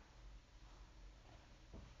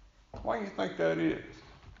 Why do you think that is?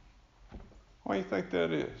 Why do you think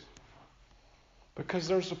that is? Because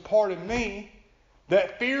there's a part of me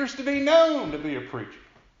that fears to be known to be a preacher.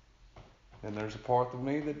 And there's a part of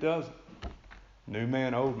me that doesn't. New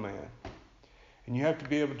man, old man. And you have to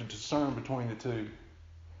be able to discern between the two.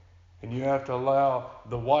 And you have to allow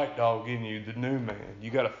the white dog in you, the new man. You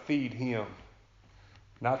got to feed him,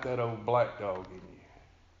 not that old black dog in you.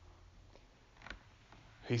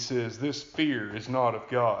 He says, this fear is not of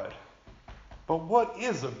God. But what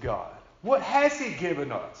is of God? What has He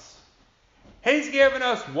given us? He's given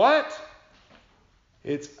us what?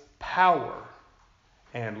 It's power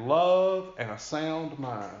and love and a sound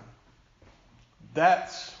mind.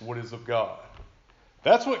 That's what is of God.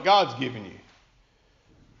 That's what God's given you.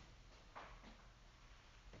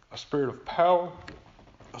 A spirit of power,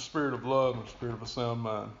 a spirit of love, and a spirit of a sound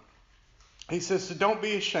mind. He says, so don't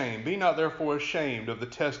be ashamed. Be not therefore ashamed of the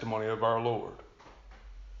testimony of our Lord.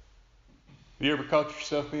 Have you ever caught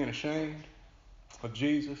yourself being ashamed of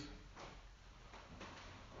Jesus?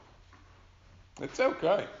 It's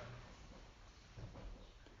okay.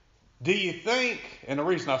 Do you think, and the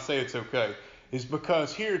reason I say it's okay, is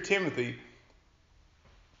because here Timothy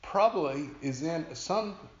probably is in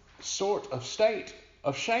some sort of state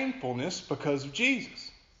of shamefulness because of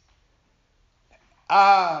Jesus.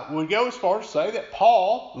 I would go as far as to say that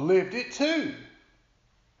Paul lived it too.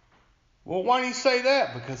 Well, why do you say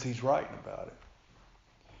that? Because he's writing about it.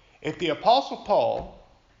 If the Apostle Paul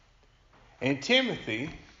and Timothy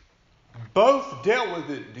both dealt with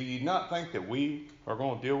it, do you not think that we are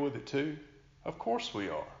going to deal with it too? Of course we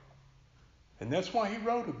are. And that's why he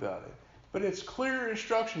wrote about it. But it's clear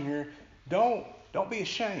instruction here. Don't be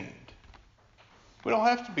ashamed. We don't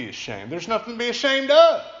have to be ashamed. There's nothing to be ashamed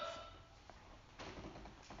of.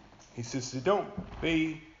 He says, don't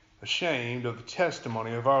be ashamed of the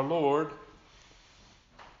testimony of our Lord.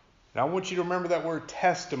 And I want you to remember that word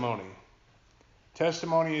testimony.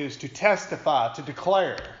 Testimony is to testify, to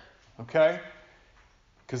declare. Okay?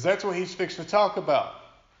 Because that's what he's fixing to talk about.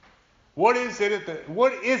 What is it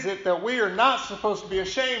that we are not supposed to be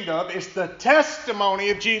ashamed of? It's the testimony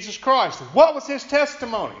of Jesus Christ. What was his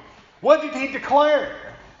testimony? What did he declare?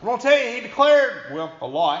 I'm going to tell you, he declared, well, a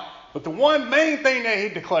lot. But the one main thing that he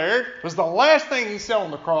declared was the last thing he said on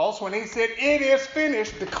the cross when he said, "It is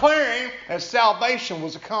finished," declaring that salvation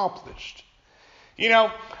was accomplished. You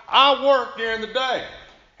know, I work during the day.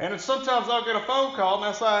 And sometimes I'll get a phone call and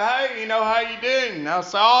they'll say, "Hey, how you doing?" And I'll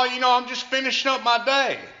say, "Oh, I'm just finishing up my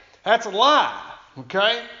day." That's a lie,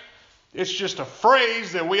 okay? It's just a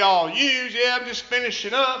phrase that we all use. "Yeah, I'm just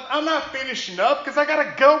finishing up." I'm not finishing up because I got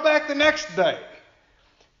to go back the next day.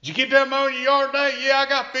 Did you get done mowing your yard today? "Yeah, I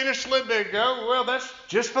got finished a little bit ago." Well, that's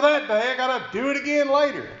just for that day. I got to do it again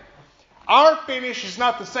later. Our finish is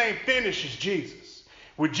not the same finish as Jesus.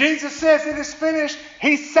 When Jesus says it is finished,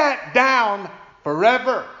 he sat down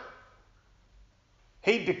forever.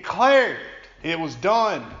 He declared it was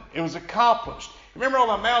done. It was accomplished. Remember on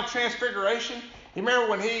the Mount Transfiguration? You remember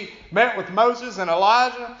when he met with Moses and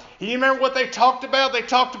Elijah? You remember what they talked about? They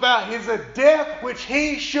talked about his death which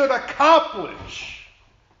he should accomplish.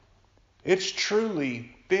 It's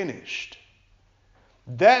truly finished.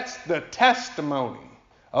 That's the testimony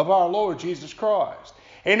of our Lord Jesus Christ.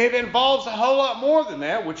 And it involves a whole lot more than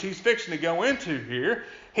that, which he's fixing to go into here.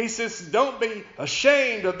 He says, don't be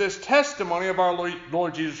ashamed of this testimony of our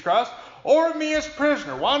Lord Jesus Christ, or of me as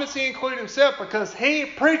prisoner. Why does he include himself? Because he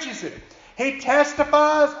preaches it. He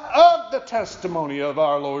testifies of the testimony of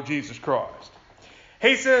our Lord Jesus Christ.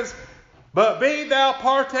 He says, "But be thou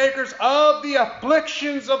partakers of the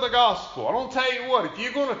afflictions of the gospel." I don't tell you what, if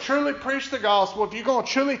you're going to truly preach the gospel, if you're going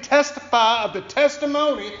to truly testify of the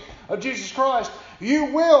testimony of Jesus Christ, you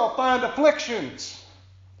will find afflictions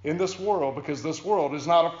in this world, because this world is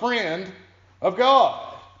not a friend of God.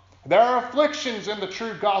 There are afflictions in the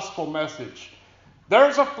true gospel message.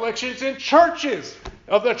 There's afflictions in churches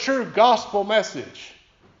of the true gospel message.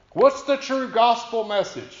 What's the true gospel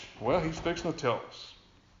message? Well, he's fixing to tell us.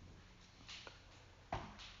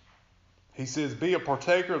 He says, "Be a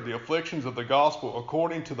partaker of the afflictions of the gospel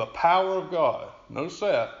according to the power of God." Notice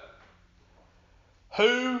that.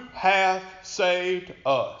 "Who hath saved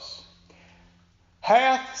us."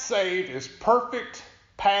 Hath saved is perfect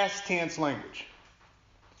past tense language.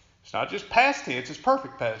 It's not just past tense, it's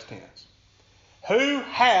perfect past tense. Who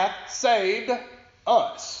hath saved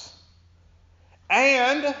us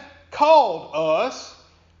and called us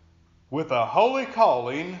with a holy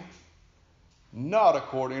calling, not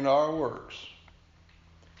according to our works.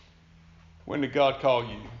 When did God call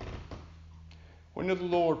you? When did the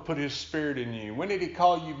Lord put his spirit in you? When did he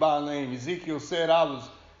call you by name? Ezekiel said, I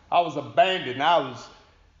was abandoned. I was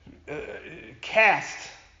cast.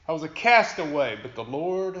 I was a castaway. But the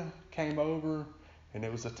Lord came over, and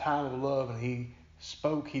it was a time of love, and he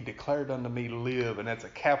spoke. He declared unto me, "Live." And that's a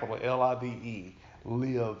capital L-I-V-E.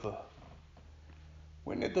 Live.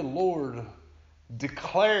 When did the Lord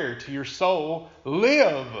declare to your soul,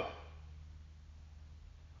 "Live"?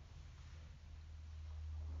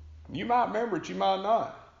 You might remember it, you might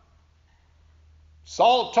not.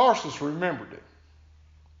 Saul of Tarsus remembered it.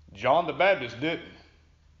 John the Baptist didn't.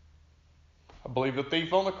 I believe the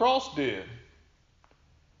thief on the cross did.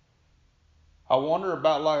 I wonder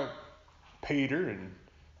about like Peter and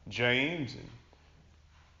James and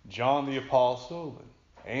John the Apostle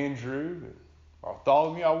and Andrew and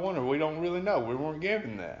Bartholomew. I wonder, we don't really know. We weren't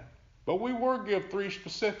given that. But we were given three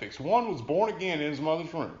specifics. One was born again in his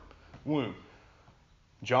mother's womb.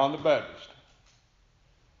 John the Baptist.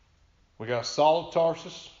 We got Saul of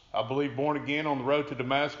Tarsus, I believe born again on the road to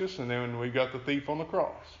Damascus, and then we got the thief on the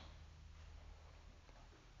cross.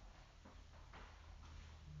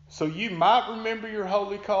 So you might remember your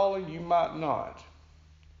holy calling, you might not.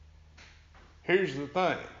 Here's the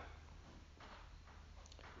thing.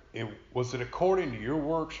 Was it according to your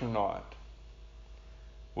works or not?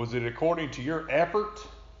 Was it according to your effort?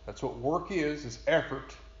 That's what work is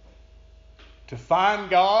effort. To find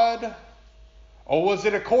God? Or was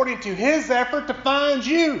it according to his effort to find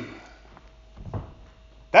you?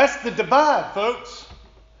 That's the divide, folks.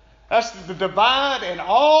 That's the divide in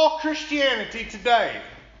all Christianity today.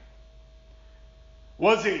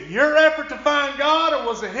 Was it your effort to find God, or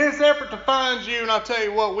was it his effort to find you? And I'll tell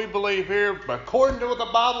you what, we believe here, according to what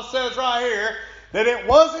the Bible says right here, that it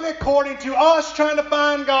wasn't according to us trying to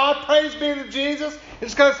find God. Praise be to Jesus.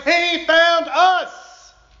 It's because he found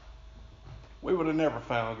us. We would have never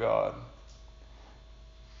found God.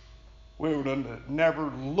 we would have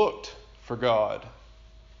never looked for God.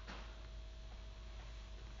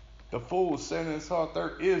 The fool said in his heart,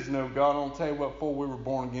 there is no God. I'll tell you what, before we were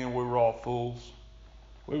born again, we were all fools.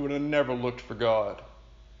 We would have never looked for God.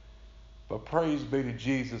 But praise be to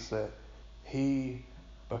Jesus that He,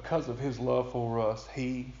 because of His love for us,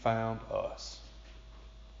 He found us.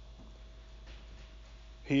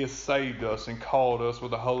 He has saved us and called us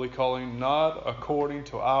with a holy calling, not according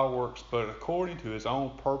to our works, but according to His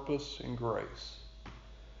own purpose and grace.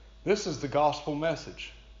 This is the gospel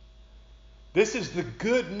message. This is the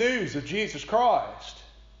good news of Jesus Christ.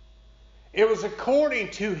 It was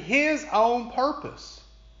according to His own purpose,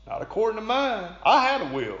 not according to mine. I had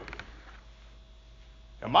a will.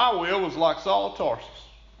 And my will was like Saul of Tarsus.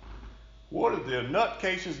 What are the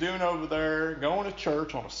nutcases doing over there going to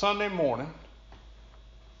church on a Sunday morning?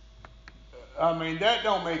 I mean, that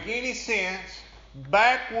don't make any sense.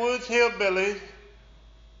 Backwoods hillbillies.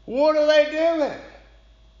 What are they doing?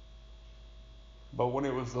 But when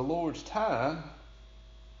it was the Lord's time,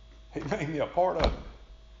 He made me a part of it.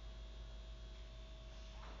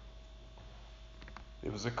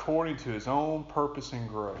 It was according to His own purpose and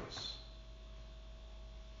grace,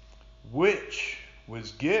 which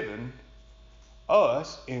was given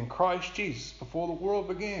us in Christ Jesus before the world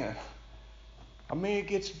began. I mean, it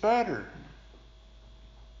gets better.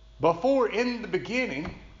 Before, in the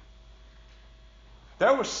beginning,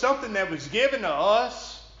 there was something that was given to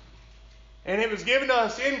us, and it was given to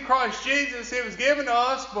us in Christ Jesus. It was given to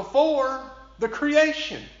us before the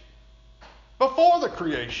creation. Before the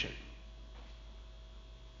creation.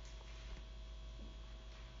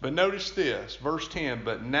 But notice this, verse 10,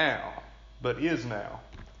 but is now.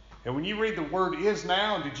 And when you read the word is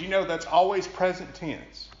now, did you know that's always present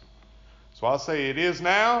tense? So I'll say it is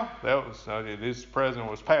now. It is present,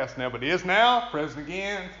 was past now, but it is now, present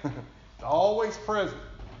again. It's always present.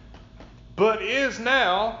 But is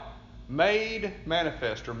now made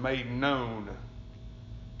manifest or made known.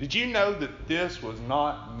 Did you know that this was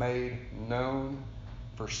not made known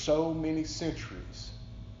for so many centuries?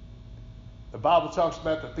 The Bible talks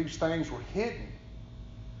about that these things were hidden.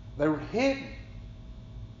 They were hidden.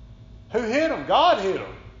 Who hid them? God hid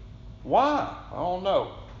them. Why? I don't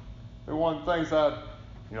know. They're one of the things I'd,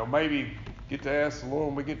 maybe get to ask the Lord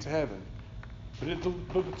when we get to heaven. But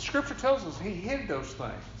the Scripture tells us He hid those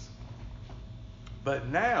things. But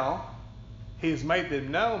now He has made them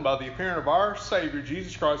known by the appearing of our Savior,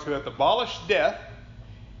 Jesus Christ, who hath abolished death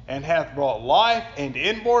and hath brought life and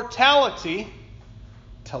immortality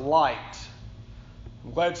to light.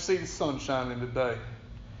 I'm glad to see the sun shining today.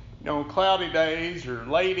 On cloudy days or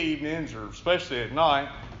late evenings or especially at night,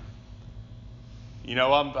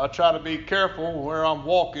 I try to be careful where I'm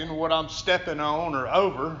walking, what I'm stepping on or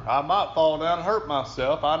over. I might fall down and hurt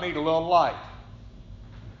myself. I need a little light.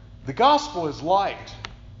 The gospel is light.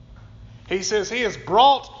 He says He has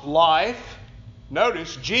brought life.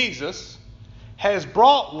 Notice, Jesus has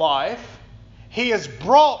brought life. He has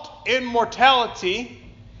brought immortality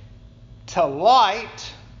to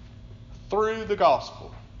light through the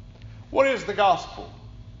gospel. What is the gospel?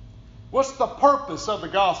 What's the purpose of the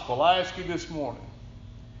gospel? I ask you this morning.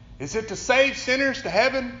 Is it to save sinners to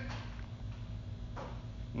heaven?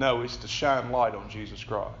 No, it's to shine light on Jesus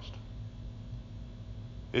Christ.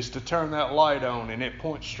 It's to turn that light on, and it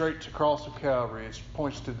points straight to the cross of Calvary. It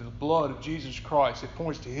points to the blood of Jesus Christ. It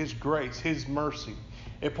points to His grace, His mercy.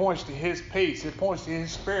 It points to His peace. It points to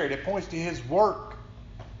His Spirit. It points to His work.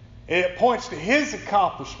 It points to His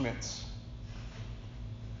accomplishments.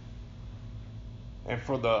 And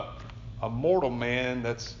for a mortal man,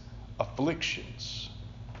 that's afflictions.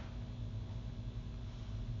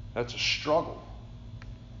 That's a struggle.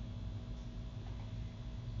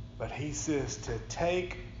 But He says to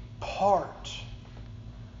take part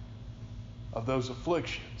of those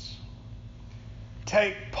afflictions.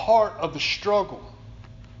 Take part of the struggle.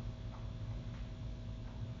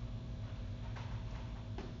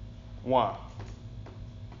 Why?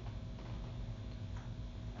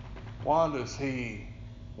 Why does He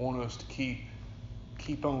want us to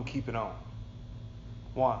keep on keeping on?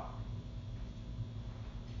 Why?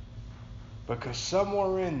 Because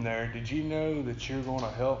somewhere in there, did you know that you're going to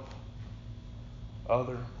help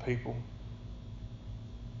other people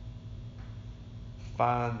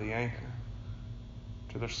find the anchor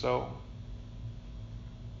to their soul?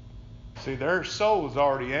 See, their soul is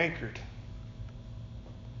already anchored,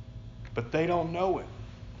 but they don't know it.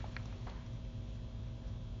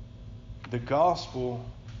 The gospel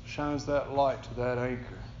shines that light to that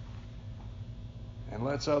anchor and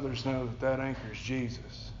lets others know that that anchor is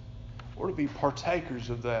Jesus. We're to be partakers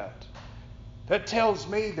of that. That tells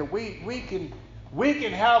me that we We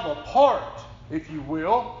can have a part, if you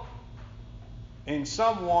will, in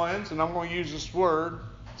someone's, and I'm going to use this word,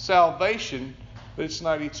 salvation, but it's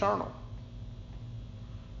not eternal.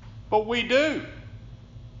 But we do.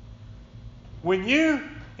 When you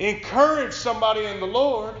encourage somebody in the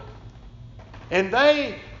Lord, and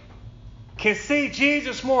they can see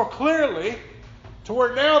Jesus more clearly, to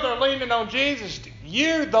where now they're leaning on Jesus,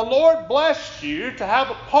 the Lord blessed you to have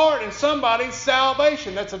a part in somebody's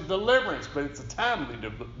salvation. That's a deliverance, but it's a timely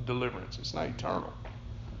deliverance. It's not eternal.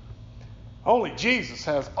 Only Jesus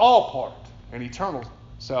has all part in eternal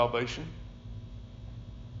salvation.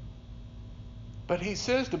 But He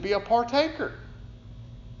says to be a partaker.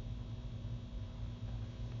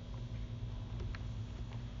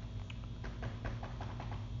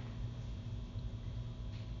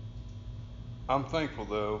 I'm thankful,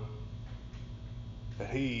 though, that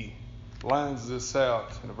He lines this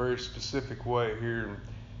out in a very specific way here. And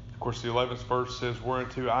of course, the 11th verse says,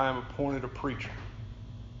 whereunto I am appointed a preacher.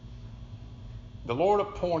 The Lord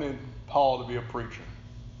appointed Paul to be a preacher.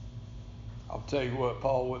 I'll tell you what,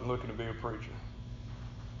 Paul wasn't looking to be a preacher.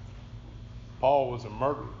 Paul was a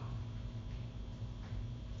murderer.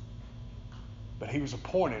 But he was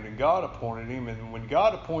appointed, and God appointed him. And when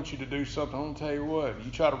God appoints you to do something, I'm going to tell you what,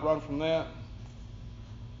 you try to run from that,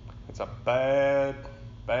 it's a bad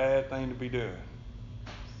thing to be doing.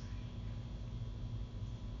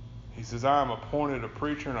 He says, I am appointed a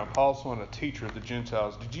preacher, an apostle, and a teacher of the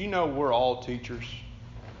Gentiles. Did you know we're all teachers?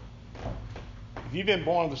 If you've been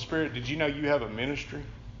born of the Spirit, did you know you have a ministry?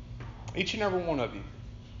 Each and every one of you.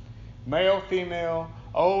 Male, female,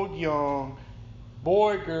 old, young,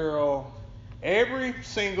 boy, girl, every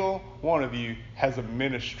single one of you has a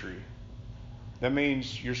ministry. That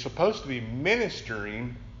means you're supposed to be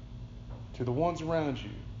ministering to the ones around you.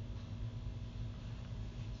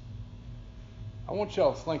 I want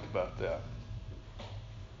y'all to think about that.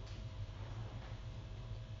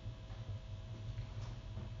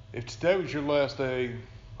 If today was your last day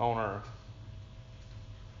on earth,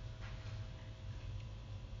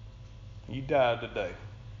 you died today.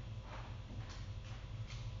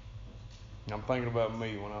 And I'm thinking about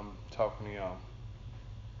me when I'm talking to y'all.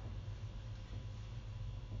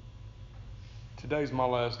 Today's my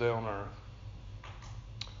last day on earth.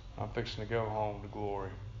 I'm fixing to go home to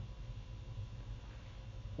glory.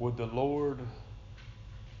 Would the Lord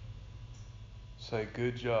say,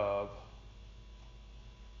 good job,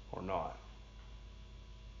 or not?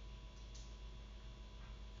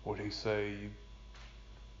 Would He say,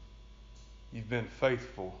 you've been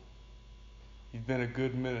faithful, you've been a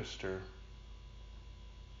good minister?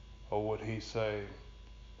 Or would He say,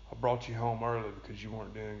 I brought you home early because you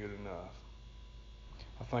weren't doing good enough?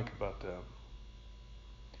 I think about that.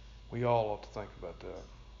 We all ought to think about that.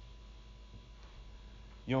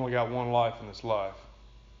 You only got one life in this life.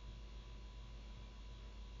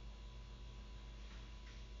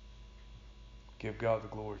 Give God the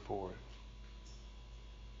glory for it.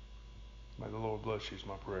 May the Lord bless you is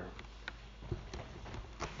my prayer.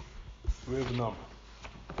 We have a number.